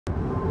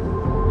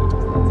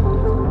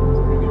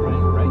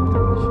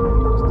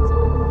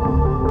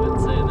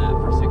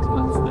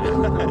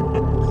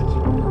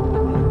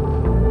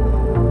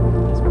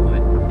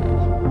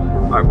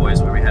far,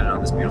 boys? Where are we headed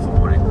on this beautiful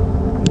morning?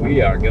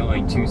 We are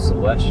going to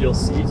Celestial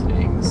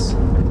Seasonings.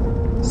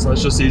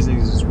 Celestial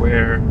Seasonings is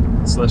where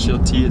Celestial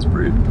tea is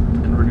brewed,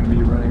 and we're going to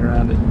be running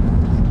around it.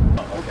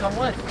 Oh, come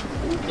with.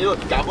 You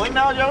look gambling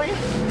now, Joey?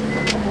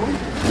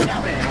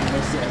 Yeah,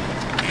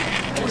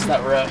 man. What's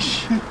that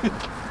rush?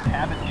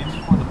 Have it in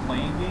before the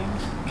playing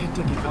games.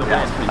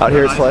 Out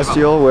here at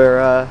Celestial,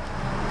 where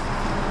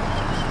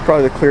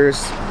probably the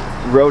clearest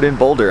road in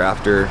Boulder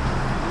after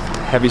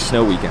heavy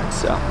snow weekends.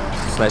 So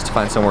it's nice to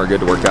find somewhere good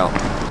to work out.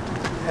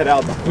 Head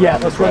out. Yeah,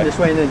 let's run this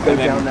way and then go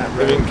down that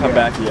road. We can come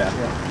back, yeah.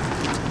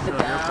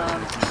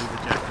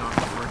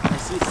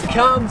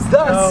 Comes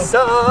the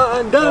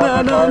sun.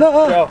 Da, da,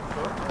 da, da.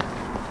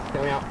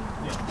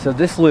 So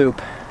this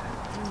loop,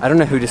 I don't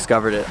know who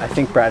discovered it. I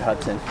think Brad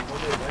Hudson.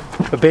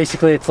 But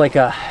basically it's like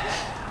a,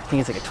 I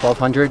think it's like a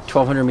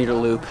 1200 meter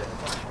loop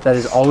that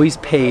is always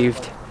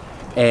paved,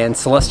 and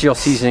Celestial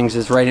Seasonings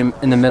is right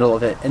in the middle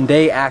of it. And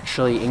they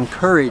actually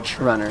encourage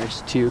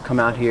runners to come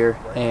out here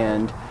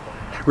and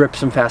rip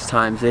some fast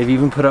times. They've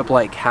even put up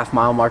like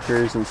half-mile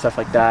markers and stuff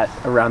like that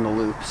around the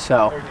loop.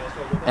 So,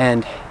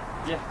 and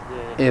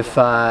if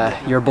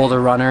you're a Boulder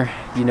runner,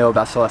 you know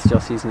about Celestial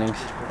Seasonings.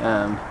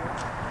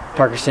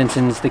 Parker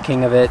Stinson's the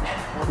king of it.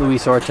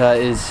 Luis Orta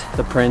is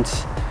the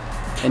prince,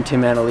 and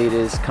Tinman Elite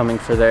is coming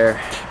for their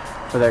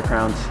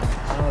crowns.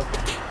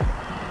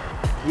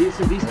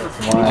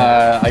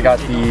 I got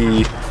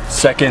the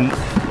second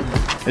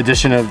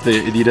edition of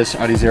the Adidas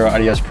Adizero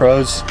Adios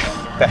Pros.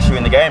 Best shoe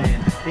in the game.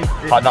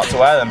 Hard not to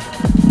wear them.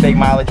 Big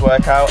mileage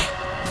workout.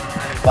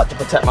 Like to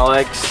protect my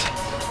legs.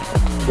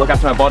 Look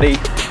after my body.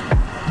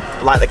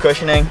 Like the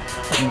cushioning.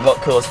 And look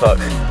cool as fuck.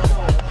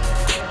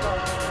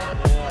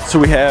 So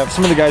we have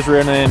some of the guys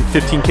running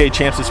 15K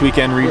champs this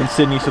weekend, Reed and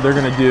Sydney, so they're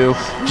gonna do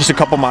just a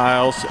couple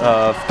miles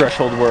of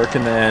threshold work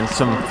and then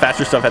some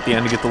faster stuff at the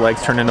end to get the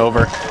legs turning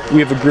over. We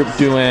have a group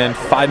doing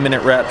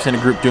 5-minute reps and a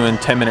group doing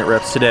 10-minute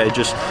reps today,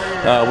 just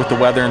with the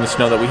weather and the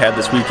snow that we had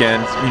this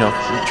weekend. You know,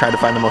 we tried to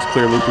find the most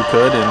clear loop we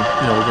could, and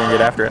you know, we're gonna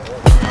get after it.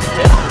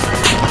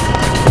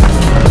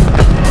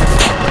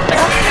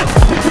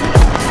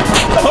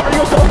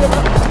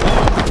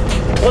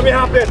 Let me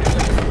hop in.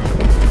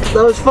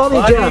 That was funny,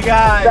 Jeff.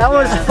 Guys, that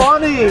was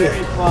funny.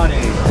 Very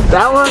funny.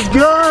 That was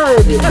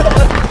good.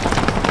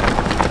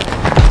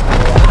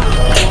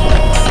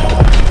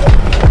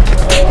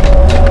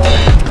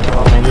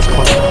 Oh man, this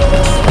close.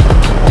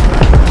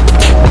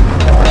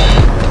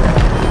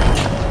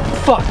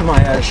 Fuck, am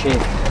I out of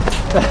shape?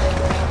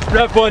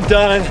 Rep 1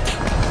 done.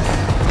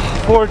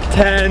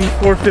 410,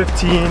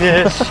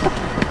 415-ish.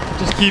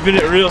 Just keeping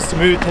it real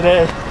smooth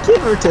today.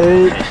 Give or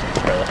take.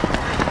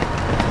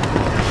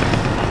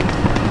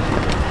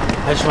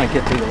 I just want to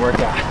get through the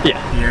workout. Yeah.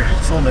 Here,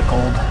 it's a little bit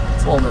cold.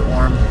 It's a little bit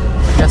warm.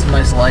 Got some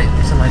nice light,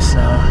 some nice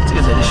snow. It's a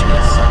good day to shoot.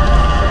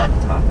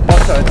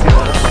 Also, it's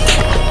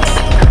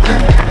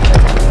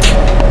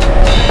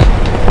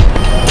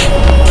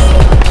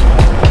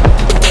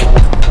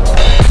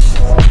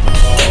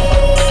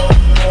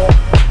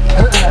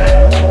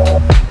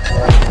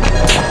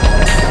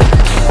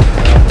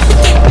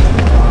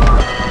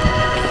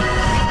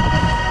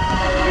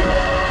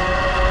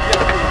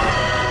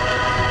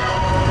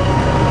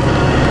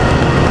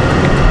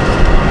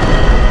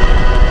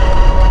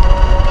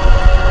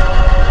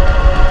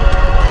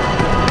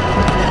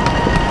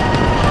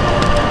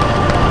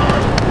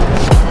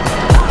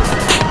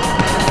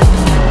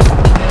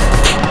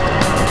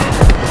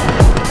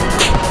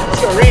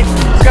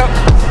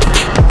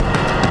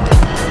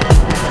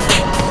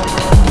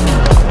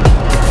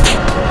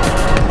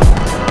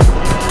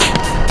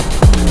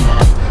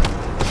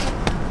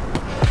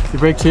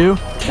Break 2?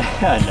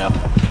 No.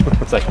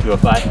 It's like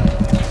 205.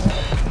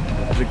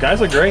 The guys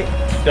look great.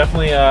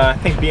 Definitely, I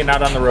think being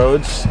out on the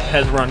roads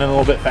has running a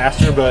little bit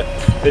faster, but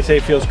they say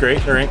it feels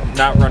great. They're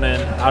not running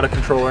out of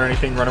control or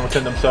anything, running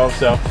within themselves.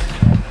 So,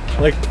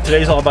 like,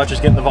 today's all about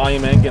just getting the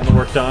volume in, getting the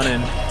work done,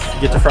 and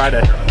get to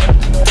Friday.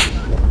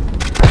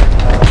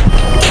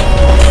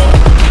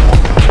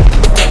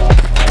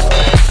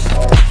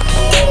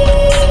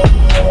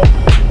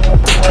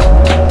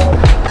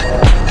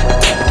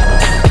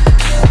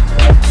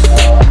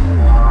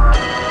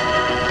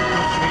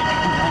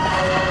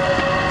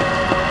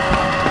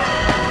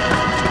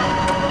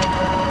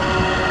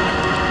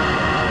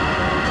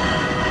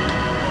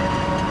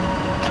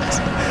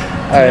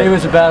 Today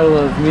was a battle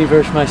of me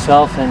versus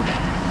myself, and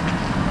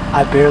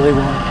I barely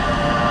won.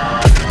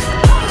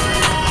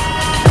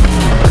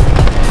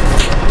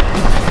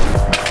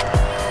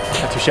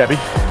 Not too shabby.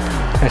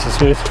 Nice and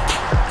smooth.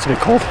 It's a bit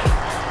cold.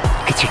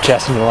 Gets your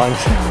chest and your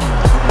lungs.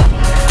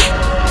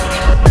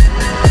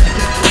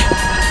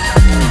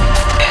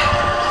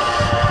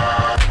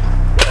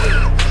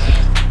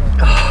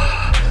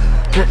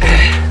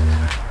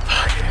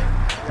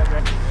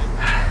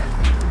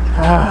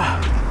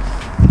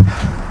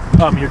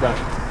 You're done.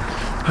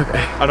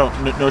 Okay. I don't,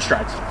 no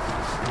strides.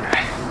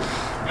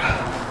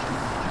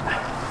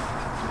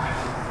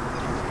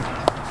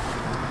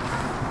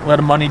 Let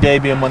a money day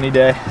be a money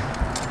day.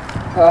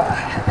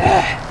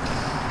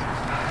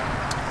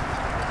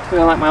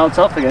 feeling like my old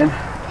self again.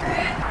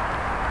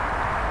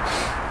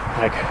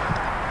 Like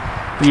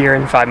a year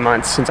and 5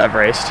 months since I've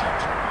raced.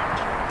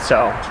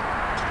 So,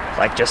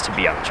 like, just to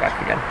be on the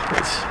track again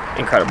is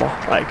incredible.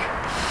 Like,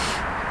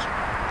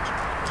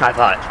 I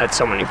thought at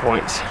so many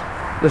points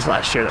this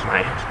last year that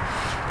my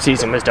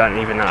season was done,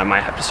 even though I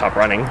might have to stop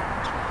running.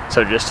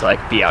 So just to like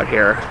be out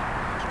here,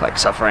 like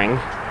suffering,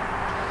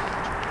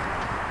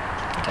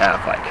 to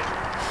have like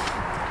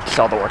just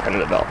all the work under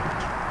the belt,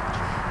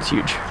 it's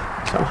huge.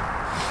 So.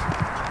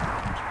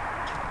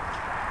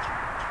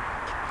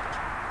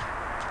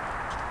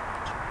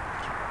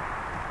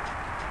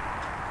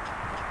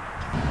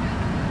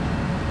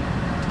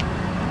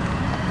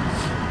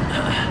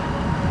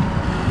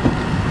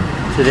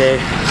 Today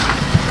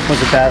was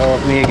a battle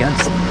of me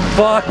against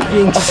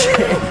fucking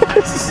shit.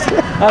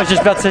 I was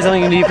just about to say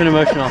something deep and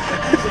emotional.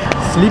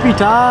 Sleepy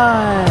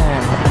time.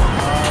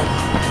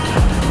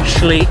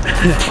 Sleep.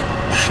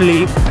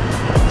 Sleep.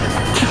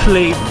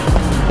 Sleep.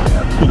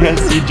 You guys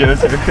see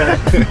Joe's haircut?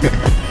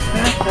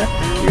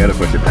 You gotta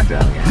push it back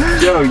down again.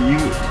 Joe,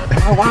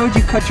 why would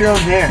you cut your own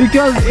hair?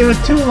 Because it was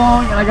too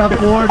long and I got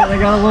bored and I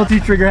got a little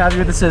too trigger happy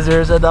with the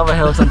scissors and now my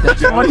hair looks like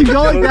that. When you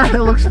go like that,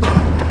 it looks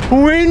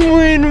win,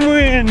 win,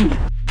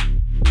 win.